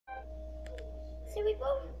So we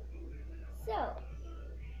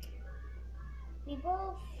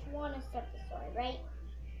both want to start the story, right?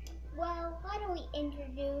 Well, why don't we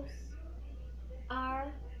introduce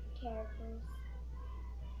our characters?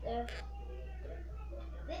 This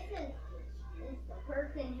is the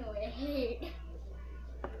person who I hate.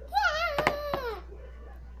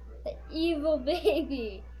 The evil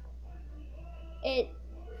baby.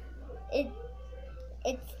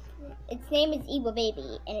 Its name is Evil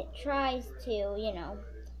Baby, and it tries to,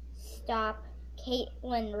 stop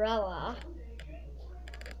Katelynrella.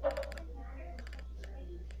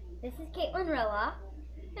 This is Katelynrella,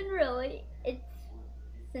 and really, it's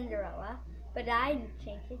Cinderella, but I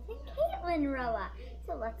changed it to Katelynrella.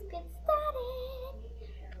 So let's get started.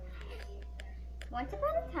 Once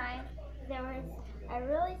upon a time, there was a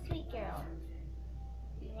really sweet girl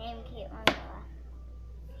named Katelynrella.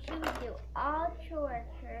 She would do all chores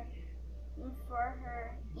for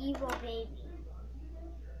her evil baby.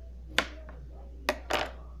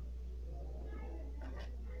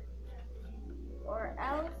 Or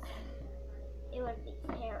else it would be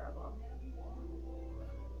terrible.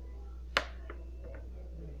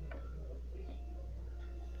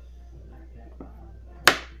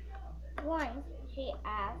 Once she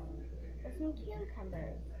asked for some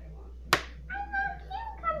cucumbers. I want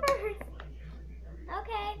cucumbers!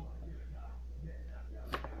 Okay.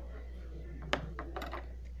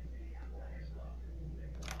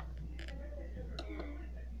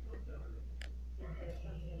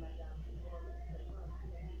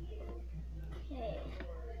 Okay,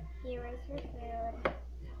 here is your food.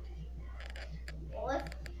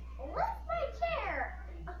 Lift my chair!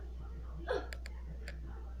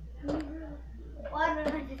 Why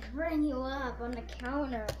don't I just bring you up on the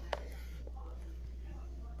counter?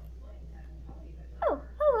 Oh,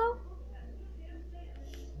 hello.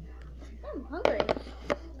 I'm hungry.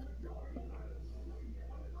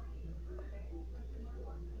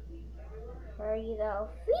 Hurry though,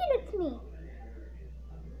 feed it to me.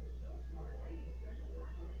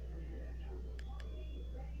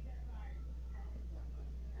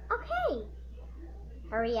 Okay,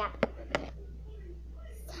 hurry up.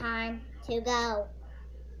 It's time to go.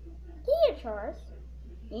 Do your chores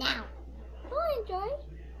now. I'll enjoy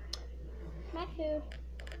my food.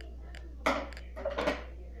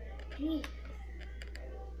 Days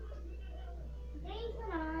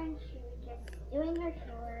went on, she was just doing her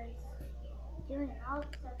chores, doing all the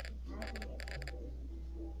stuff she had to do.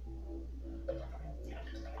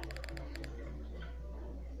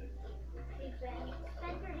 She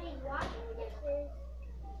spent her day washing dishes,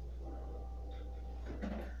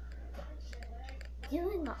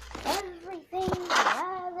 doing everything the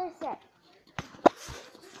other said.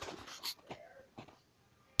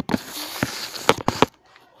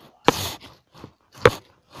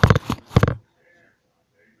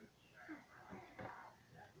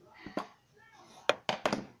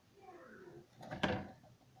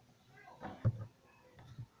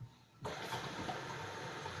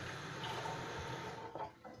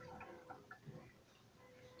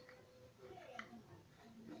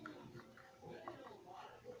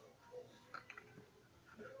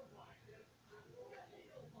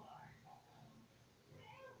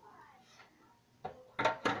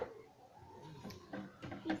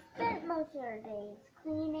 She spent most of her days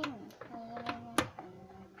cleaning and cleaning and cleaning.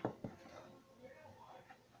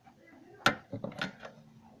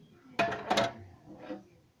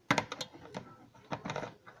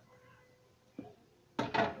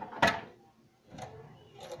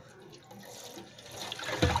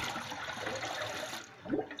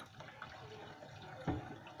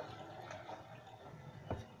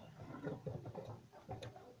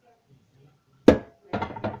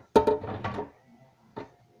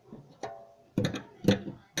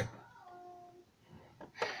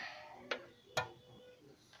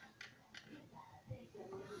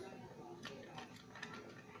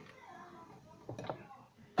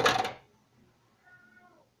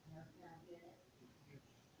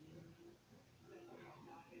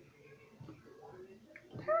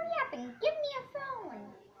 Hurry up and give me a phone.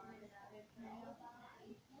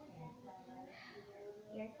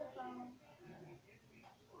 Here's the phone.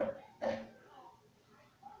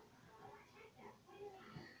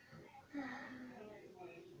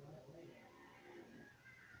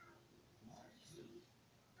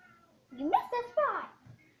 You missed a spot.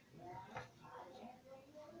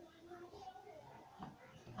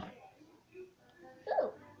 Ooh,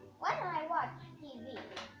 why don't I watch TV?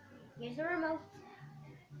 Here's the remote.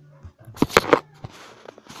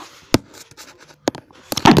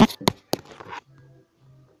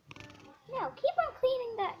 Now keep on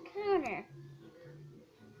cleaning that counter.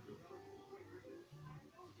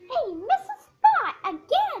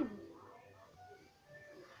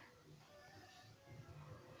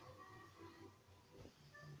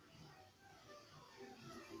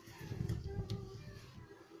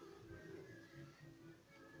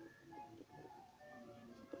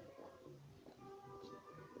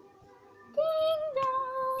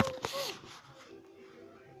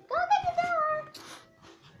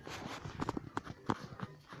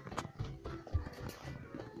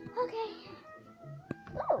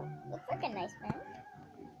 a nice man.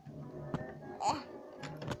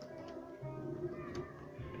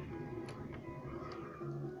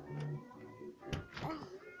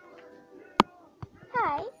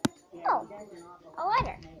 Hi. Oh, a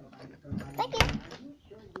letter. Thank you.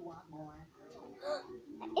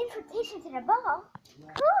 An invitation to the ball.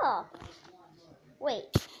 Cool.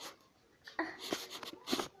 Wait.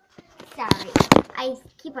 Sorry. I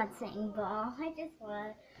keep on saying ball. I just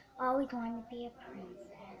always wanted to be a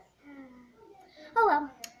princess. Oh well.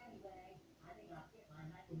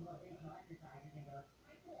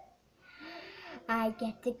 I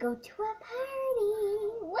get to go to a party.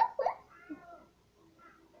 Whoop, whoop.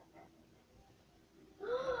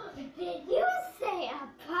 Did you say a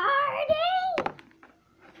party?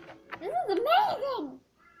 This is amazing.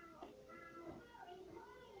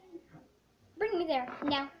 Bring me there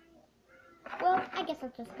now. Well, I guess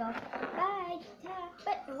I'll just go. Bye. Ta.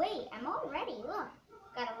 But wait, I'm all ready. Look,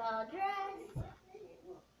 got a little dress.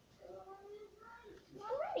 I'm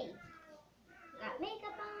all ready. Got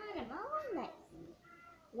makeup on. I'm all nice.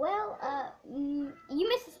 Well, you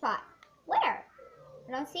missed a spot. Where?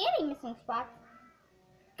 I don't see any missing spots.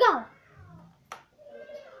 Go.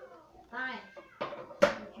 Fine.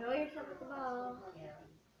 Enjoy yourself at the ball.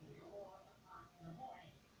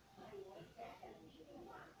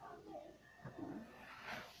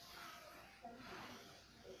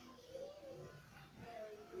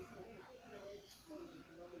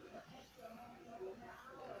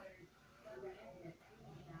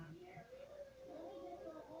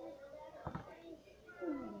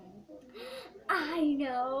 I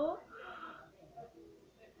know.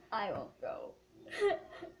 I won't go.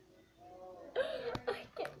 I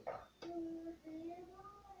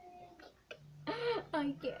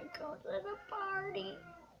can't go to the party.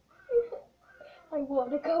 I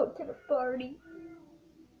want to go to the party.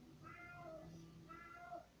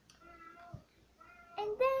 And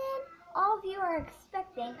then all of you are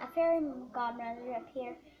expecting a fairy godmother to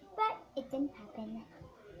appear, but it didn't happen.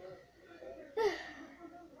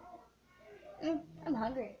 I'm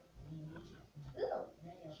hungry. Ooh,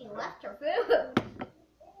 she left her food.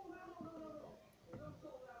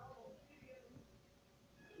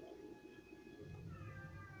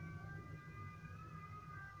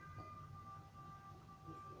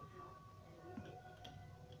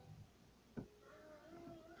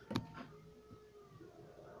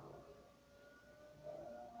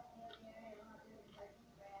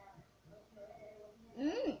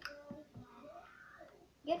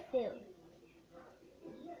 Good food.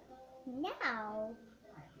 Now,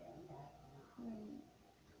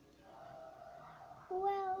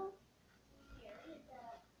 well,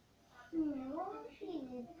 won't she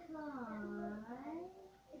come?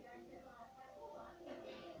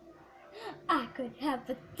 I could have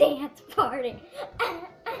a dance party.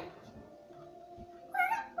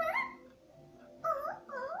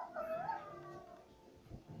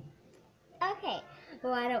 Okay,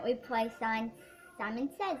 why don't we play Simon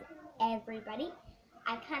Says, everybody?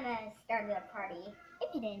 I kind of started a party,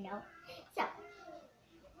 if you didn't know. So,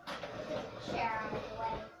 share on the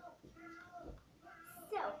way.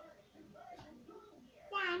 So,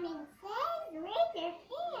 Simon Says, raise your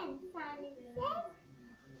hand, Simon Says.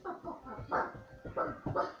 Simon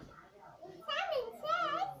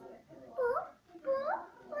Says, boop, boop,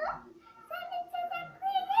 boop. Simon Says, I'm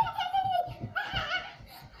crazy.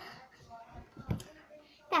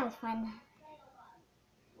 That was fun.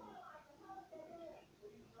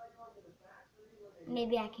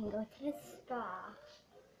 Maybe I can go to the spa.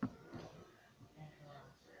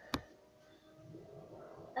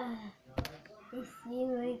 This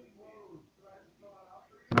ceiling.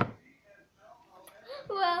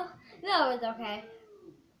 Well, that was okay.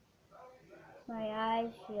 My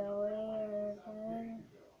eyes feel weird.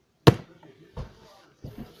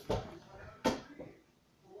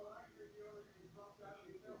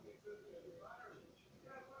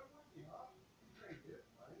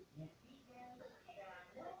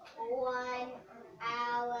 One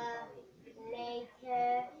hour later,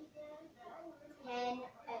 10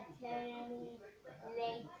 eternity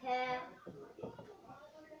later.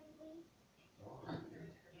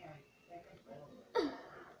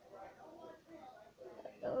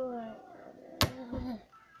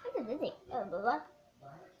 I'm so dizzy. Oh, blah.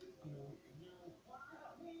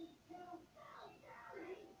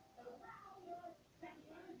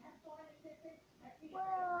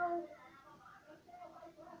 Well,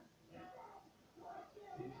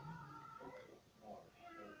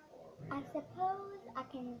 I suppose I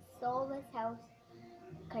can sell this house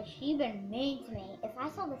because she's been mean to me. If I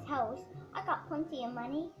sell this house, I got plenty of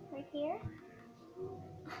money right here.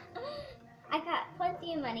 I got plenty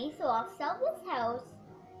few money, so I'll sell this house.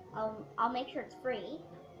 I'll make sure it's free,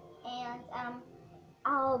 and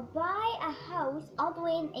I'll buy a house all the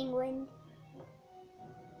way in England,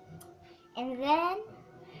 and then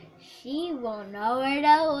she won't know where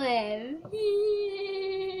to live.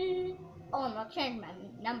 Oh, and I'll change my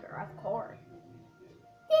number, of course.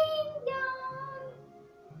 Ding dong!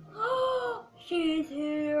 Oh, she's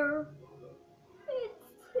here.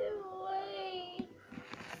 It's too late.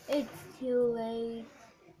 It's too late.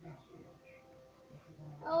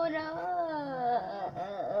 Oh no.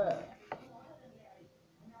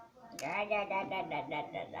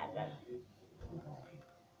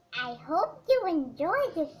 I hope you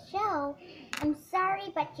enjoyed the show. I'm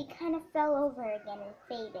sorry, but she kind of fell over again and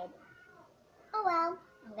faded. Oh well,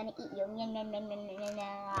 I'm gonna eat you.